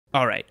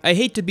Alright, I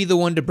hate to be the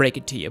one to break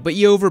it to you, but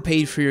you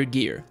overpaid for your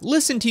gear.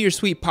 Listen to your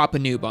sweet Papa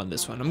Noob on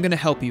this one, I'm gonna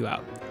help you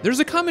out. There's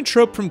a common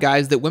trope from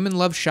guys that women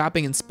love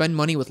shopping and spend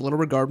money with little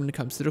regard when it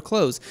comes to their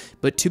clothes,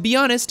 but to be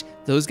honest,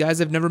 those guys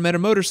have never met a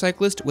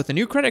motorcyclist with a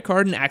new credit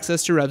card and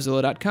access to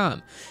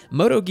RevZilla.com.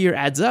 Moto gear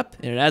adds up,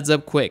 and it adds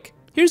up quick.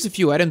 Here's a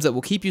few items that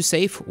will keep you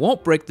safe,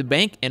 won't break the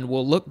bank, and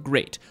will look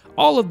great.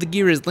 All of the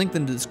gear is linked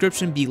in the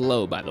description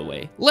below, by the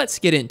way. Let's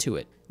get into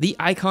it. The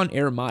Icon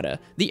Airmada.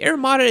 The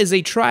Airmada is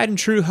a tried and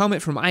true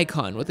helmet from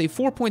Icon with a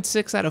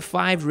 4.6 out of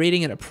 5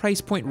 rating at a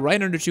price point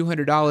right under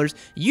 $200.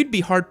 You'd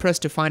be hard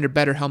pressed to find a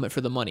better helmet for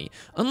the money,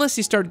 unless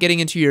you start getting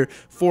into your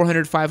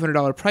 $400,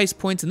 $500 price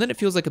points, and then it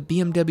feels like a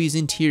BMW's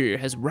interior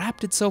has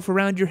wrapped itself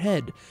around your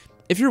head.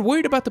 If you're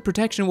worried about the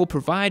protection it will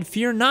provide,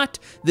 fear not.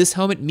 This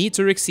helmet meets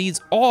or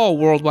exceeds all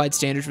worldwide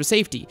standards for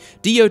safety.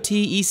 DOT,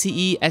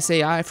 ECE,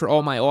 SAI for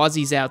all my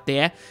Aussies out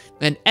there,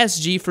 and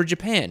SG for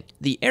Japan.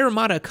 The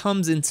Airmada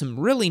comes in some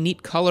really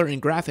neat color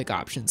and graphic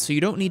options, so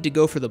you don't need to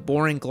go for the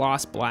boring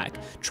gloss black.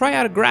 Try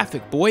out a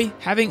graphic, boy.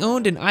 Having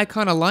owned an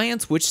Icon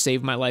Alliance, which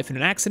saved my life in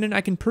an accident,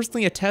 I can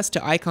personally attest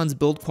to Icon's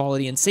build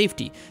quality and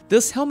safety.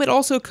 This helmet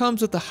also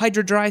comes with a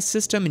Hydro Dry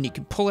system, and you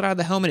can pull it out of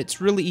the helmet.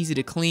 It's really easy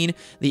to clean.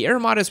 The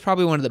Airmada is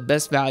probably one of the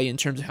best value in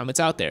terms of helmets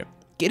out there.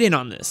 Get in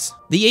on this.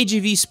 The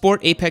AGV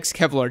Sport Apex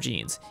Kevlar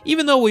jeans.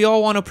 Even though we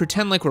all want to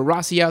pretend like we're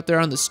Rossi out there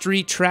on the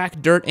street,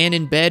 track, dirt, and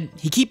in bed,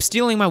 he keeps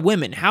stealing my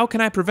women. How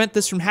can I prevent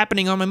this from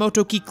happening on my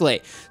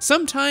motociclette?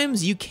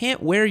 Sometimes you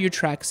can't wear your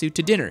tracksuit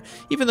to dinner,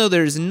 even though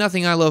there's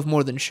nothing I love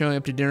more than showing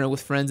up to dinner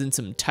with friends in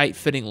some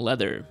tight-fitting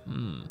leather.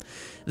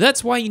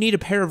 That's why you need a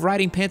pair of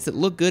riding pants that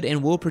look good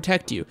and will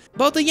protect you.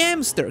 But the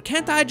Yamster,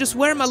 can't I just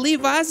wear my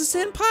Levi's,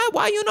 senpai?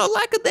 Why you not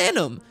like a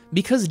denim?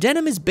 Because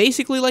denim is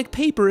basically like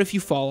paper if you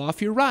fall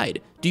off your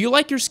ride. Do you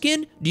like your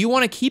skin? Do you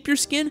want to keep your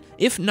skin?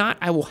 If not,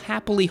 I will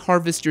happily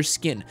harvest your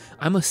skin.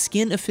 I'm a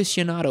skin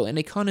aficionado and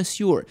a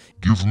connoisseur.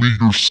 Give me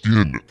your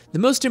skin. The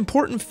most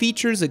important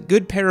features a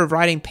good pair of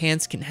riding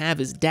pants can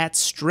have is that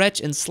stretch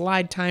and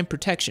slide time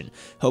protection,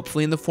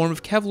 hopefully in the form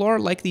of Kevlar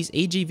like these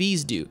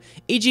AGVs do.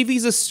 AGV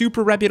is a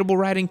super reputable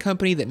riding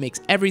company that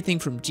makes everything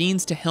from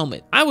jeans to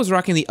helmet. I was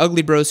rocking the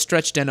Ugly Bros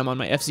stretch denim on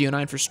my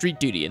FZ09 for street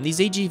duty, and these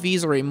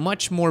AGVs are a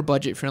much more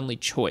budget-friendly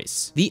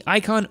choice. The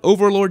Icon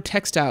Overlord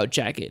textile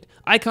jacket.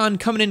 Icon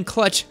coming in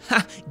clutch.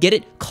 Ha! Get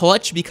it?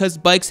 Clutch because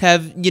bikes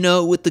have, you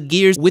know, with the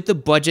gears, with the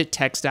budget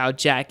textile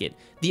jacket.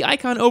 The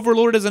Icon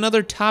Overlord is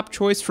another top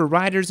choice for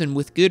riders and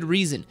with good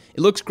reason.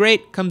 It looks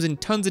great, comes in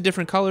tons of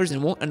different colors,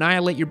 and won't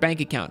annihilate your bank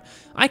account.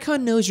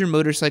 Icon knows your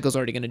motorcycle's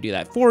already going to do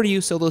that for you,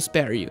 so they'll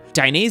spare you.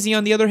 Dainese,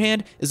 on the other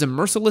hand, is a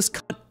merciless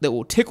cunt that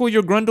will tickle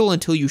your grundle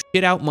until you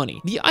shit out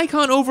money. The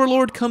Icon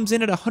Overlord comes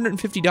in at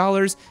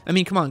 $150. I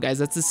mean, come on guys,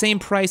 that's the same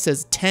price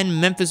as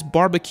 10 Memphis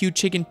barbecue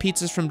chicken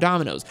pizzas from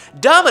Domino's.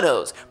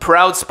 Domino's,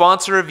 proud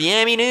sponsor of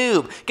Yammie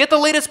Noob. Get the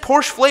latest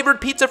Porsche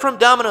flavored pizza from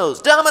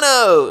Domino's.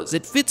 Domino's!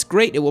 It fits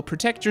great, it will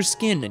protect your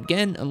skin.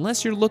 Again,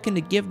 unless you're looking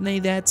to give me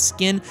that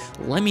skin,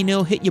 let me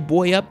know, hit your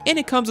boy up. And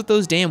it comes with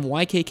those damn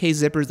YKK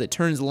zippers that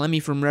turns Lemmy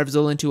from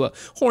RevZilla into a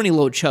horny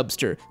little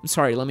chubster. I'm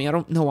sorry, Lemmy, I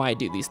don't know why I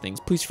do these things.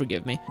 Please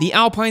forgive me. The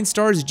Alpine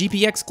Stars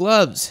GPX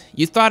gloves.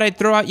 You thought I'd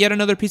throw out yet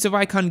another piece of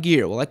Icon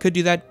gear. Well, I could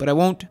do that, but I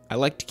won't. I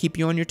like to keep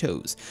you on your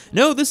toes.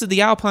 No, this is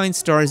the Alpine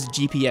Stars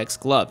GPX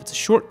glove. It's a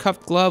short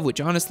cuffed glove, which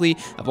honestly,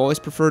 I've always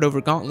preferred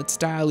over Gauntlet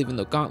style, even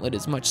though Gauntlet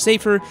is much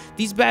safer.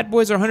 These bad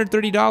boys are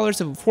 $130,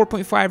 have a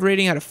 4.5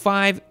 rating out of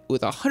 5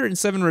 with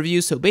 107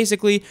 reviews, so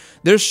basically,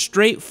 they're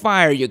straight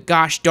fire, you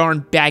gosh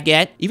darn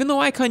baguette. Even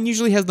though Icon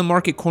usually has the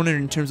market cornered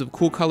in terms of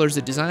cool colors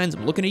and designs,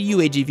 I'm looking at you,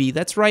 AGV.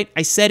 That's right,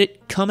 I said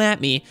it, come at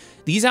me.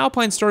 These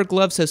Alpine Star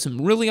gloves have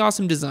some really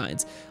awesome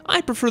designs.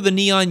 I prefer the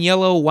neon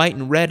yellow, white,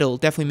 and red. It'll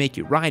definitely make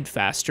you ride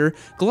faster.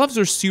 Gloves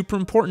are super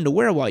important to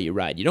wear while you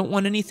ride. You don't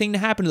want anything to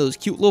happen to those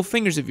cute little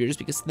fingers of yours,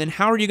 because then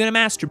how are you going to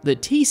master the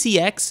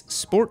TCX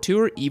Sport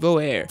Tour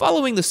Evo Air?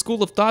 Following the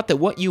school of thought that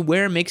what you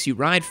wear makes you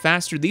ride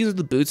faster, these are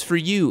the boots for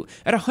you.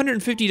 At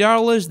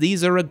 $150,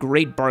 these are a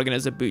great bargain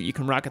as a boot you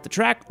can rock at the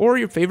track or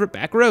your favorite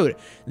back road.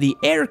 The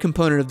air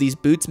component of these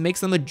boots makes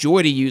them a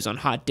joy to use on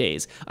hot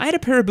days. I had a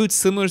pair of boots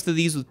similar to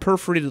these with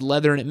perforated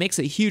leather, and it makes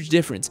a huge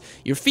difference.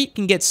 Your feet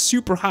can get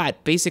super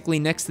hot basically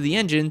next to the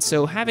engine,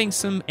 so having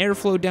some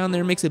airflow down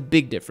there makes a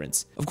big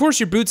difference. Of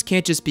course, your boots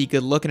can't just be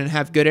good looking and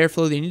have good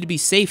airflow, they need to be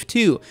safe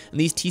too, and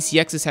these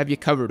TCXs have you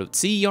covered with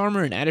CE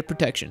armor and added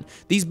protection.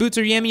 These boots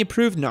are Yammie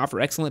approved and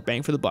offer excellent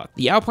bang for the buck.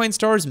 The Alpine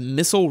Stars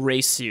Missile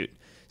Race Suit.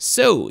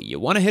 So, you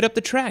want to hit up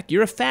the track,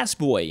 you're a fast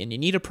boy, and you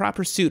need a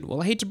proper suit.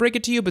 Well, I hate to break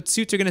it to you, but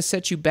suits are going to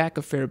set you back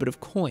a fair bit of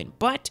coin.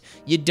 But,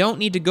 you don't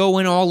need to go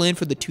in all in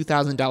for the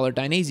 $2,000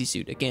 Dainese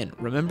suit. Again,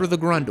 remember the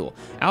grundle.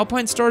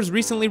 Alpine Stars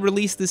recently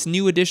released this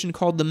new edition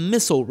called the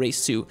Missile Race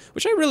Suit,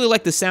 which I really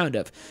like the sound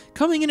of.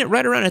 Coming in at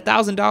right around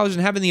 $1,000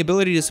 and having the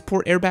ability to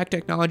support airbag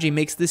technology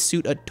makes this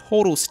suit a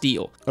total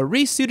steal. A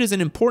race suit is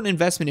an important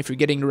investment if you're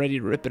getting ready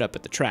to rip it up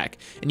at the track,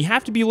 and you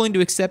have to be willing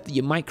to accept that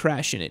you might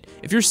crash in it.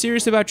 If you're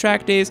serious about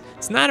track days,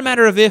 it's not not a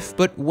matter of if,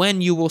 but when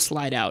you will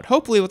slide out,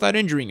 hopefully without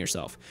injuring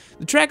yourself.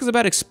 The track is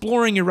about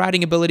exploring your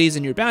riding abilities,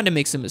 and you're bound to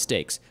make some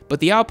mistakes, but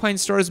the Alpine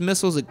Stars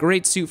missile is a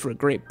great suit for a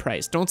great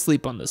price. Don't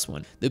sleep on this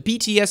one. The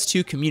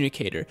BTS2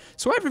 Communicator.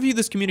 So I've reviewed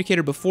this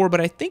communicator before,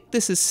 but I think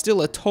this is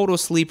still a total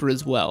sleeper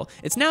as well.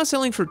 It's now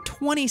selling for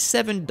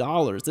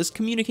 $27. This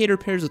communicator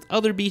pairs with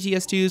other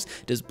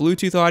BTS2s, does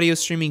Bluetooth audio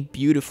streaming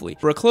beautifully.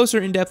 For a closer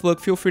in-depth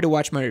look, feel free to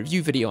watch my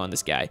review video on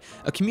this guy.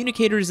 A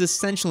communicator is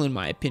essential in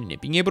my opinion.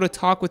 Being able to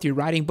talk with your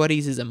riding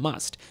buddies is a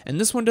must, and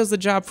this one does the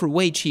job for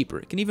way cheaper.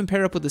 It can even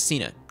pair up with the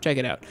Cena. Check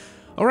it out.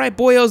 Alright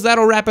boyos,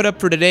 that'll wrap it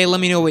up for today.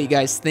 Let me know what you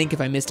guys think. If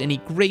I missed any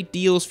great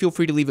deals, feel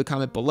free to leave a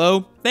comment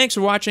below. Thanks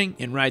for watching,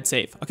 and ride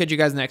safe. I'll catch you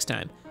guys next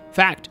time.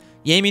 Fact: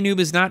 Yammie Noob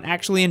is not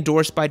actually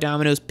endorsed by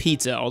Domino's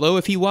Pizza, although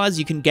if he was,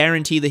 you can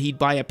guarantee that he'd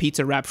buy a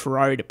pizza wrapped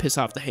Ferrari to piss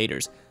off the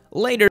haters.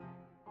 Later.